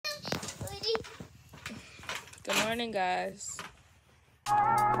Good morning, guys.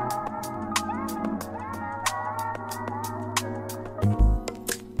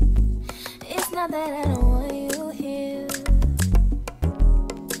 It's not that I don't want you here.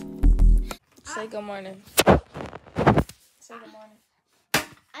 Say good morning. Say good morning.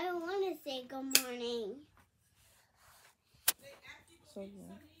 I don't want to say good morning.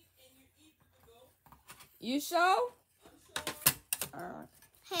 You sure?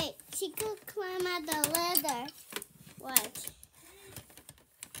 Hey, she could climb out the ladder. Watch.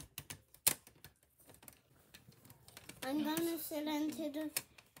 I'm gonna sit into the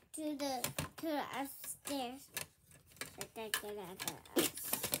upstairs. So I can get out the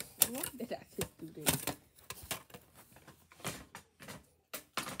upstairs. What did I just do this?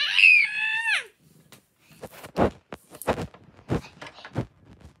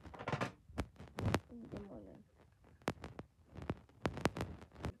 Good morning.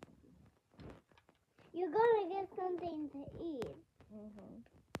 You're gonna get something to eat.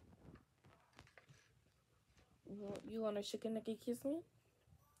 You want a chicken nugget kiss me?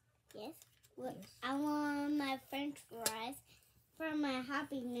 Yes. Yes. I want my French fries for my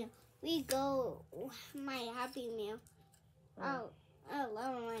Happy Meal. We go my Happy Meal. Oh, I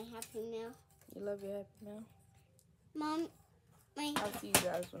love my Happy Meal. You love your Happy Meal? Mom, I'll see you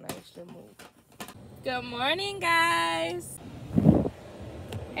guys when I actually move. Good morning, guys.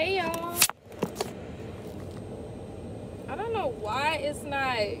 Hey, y'all. I don't know why it's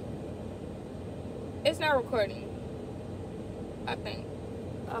not recording. I think.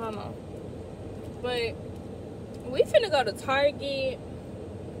 I don't know. But we finna go to Target.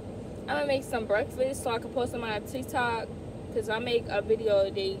 I'm gonna make some breakfast so I can post on my TikTok, because I make a video a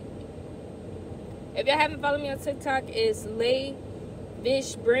day. If y'all haven't followed me on TikTok, it's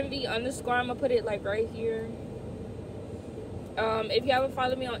layvishbrimby_. I'm gonna put it like right here. If you haven't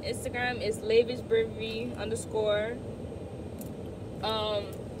followed me on Instagram, it's layvishbrimby_.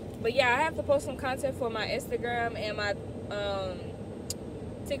 But yeah, I have to post some content for my Instagram and my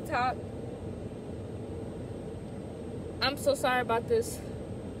TikTok. I'm so sorry about this,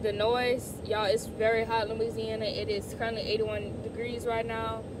 the noise, y'all. It's very hot in Louisiana. It is currently 81 degrees right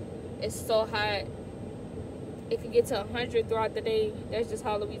now. It's so hot. It can get to 100 throughout the day. That's just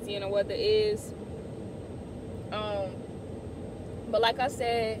how Louisiana weather is. But like I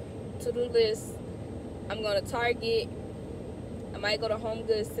said, to-do list, I'm going to Target. I might go to Home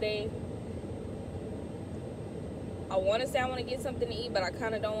Goods today. I want to say I want to get something to eat, but I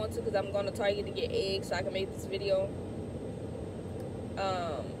kind of don't want to, because I'm going to Target to get eggs so I can make this video.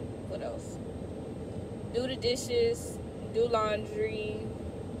 What else? Do the dishes, do laundry.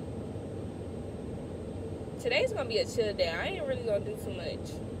 Today's going to be a chill day. I ain't really going to do too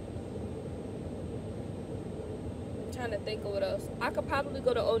much. I'm trying to think of what else. I could probably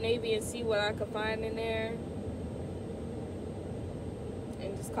go to Old Navy and see what I could find in there.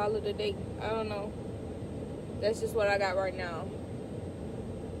 And just call it a day. I don't know. That's just what I got right now.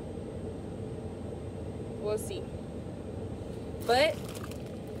 We'll see. But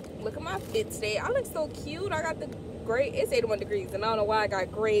look at my fit today. I look so cute. I got the gray. It's 81 degrees, and I don't know why I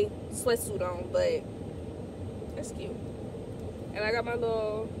got gray sweatsuit on, but that's cute. And I got my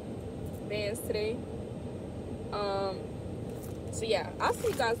little bands today. So yeah, I'll see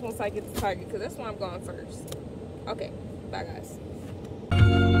you guys once I get to Target, because that's where I'm going first. Okay, bye guys.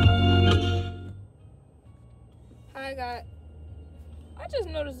 Hi guys. I just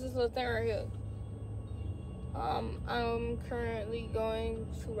noticed this little thing right here. I'm currently going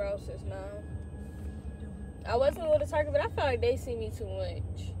to Rouse's now. I wasn't going to Target, but I feel like they see me too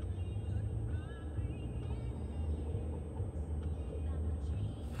much.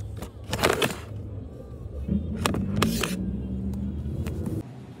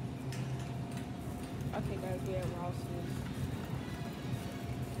 Okay guys, we're at Rouse's.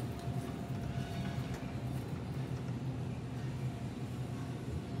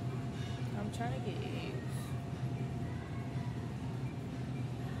 I'm trying to get eggs.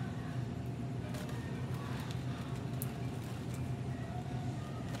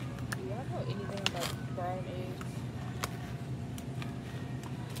 Do y'all know anything about brown eggs?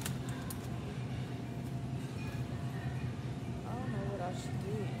 I don't know what I should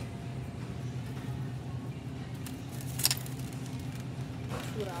do.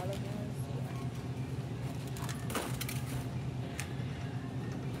 $2 ones.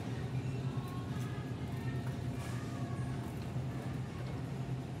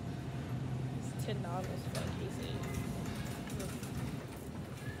 It's $10 for a case of eggs.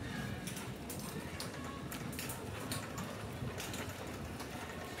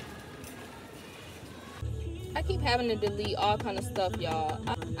 I keep having to delete all kind of stuff, y'all.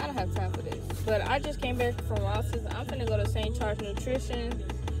 I don't have time for this. But I just came back from Ross's. I'm finna go to St. Charles Nutrition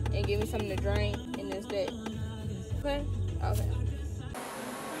and give me something to drink in this day. Okay? Okay.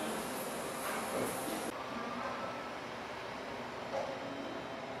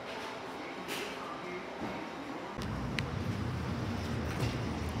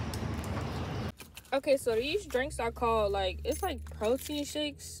 Okay, so these drinks are called, like, it's like protein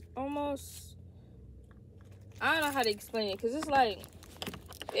shakes almost. I don't know how to explain it, because it's like,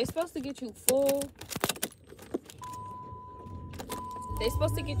 it's supposed to get you full. They're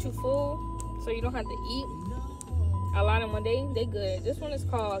supposed to get you full so you don't have to eat a lot in one day. They good. This one is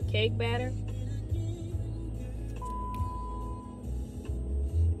called cake batter.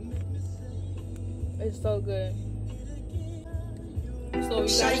 It's so good. So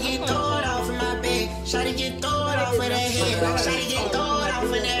Shawty get thrown off of my bed. Shawty get thrown off of that head. Shawty get thrown off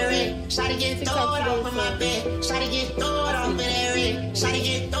of that red. Shawty get thrown off of my bed. Shawty get thrown off of that red. Shawty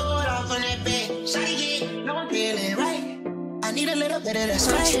get thrown off of that bed. Shawty get, no I'm feeling right. I need a little bit of that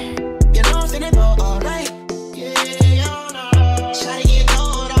spice. You know I'm finna go all night. Yeah, you know. Shawty get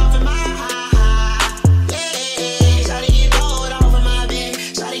thrown off of my high. Yeah, shawty get thrown off of my bed.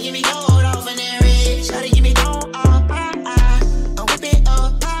 Shawty get me thrown off of that red. Shawty get me thrown off. I'm whipping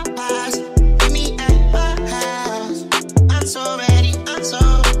up Popeyes. Meet me at my house. I'm so ready. I'm so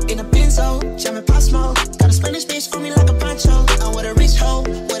in a benzo. Jamming pop smoke. Got a Spanish bitch on me like a poncho. I'm with a rich hoe.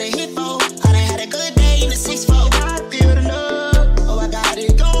 With a hip hoe. I done had a good day in the 6-4. I feel the love. Oh, I got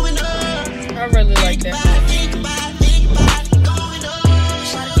it going up. I really like that. Think about it going up.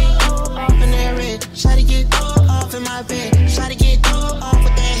 Shawty get thrown off in that red. Shawty get thrown off in my bed. Shawty get thrown off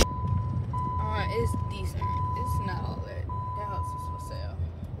with that. It's decent. It's not all that. That house is for sale.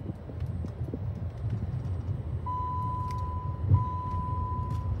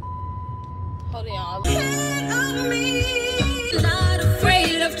 Hold on, y'all. Not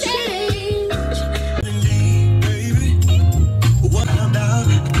afraid of change.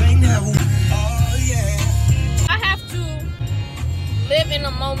 I have to live in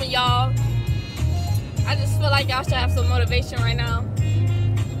the moment, y'all. I just feel like y'all should have some motivation right now.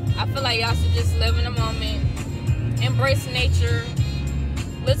 I feel like y'all should just live in the moment, embrace nature,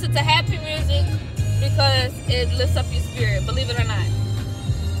 listen to happy music because it lifts up your spirit, believe it or not.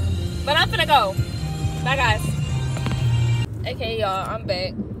 But I'm finna go. Bye, guys. Okay, y'all, I'm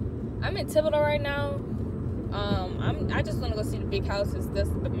back. I'm in Thibodeau right now. I just want to go see the big houses. That's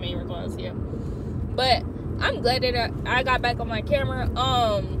the main reason I was here. But I'm glad that I got back on my camera.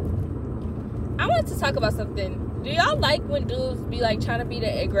 I wanted to talk about something. Do y'all like when dudes be like trying to be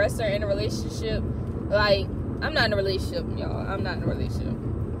the aggressor in a relationship? Like, I'm not in a relationship, y'all. I'm not in a relationship.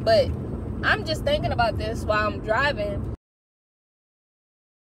 But I'm just thinking about this while I'm driving.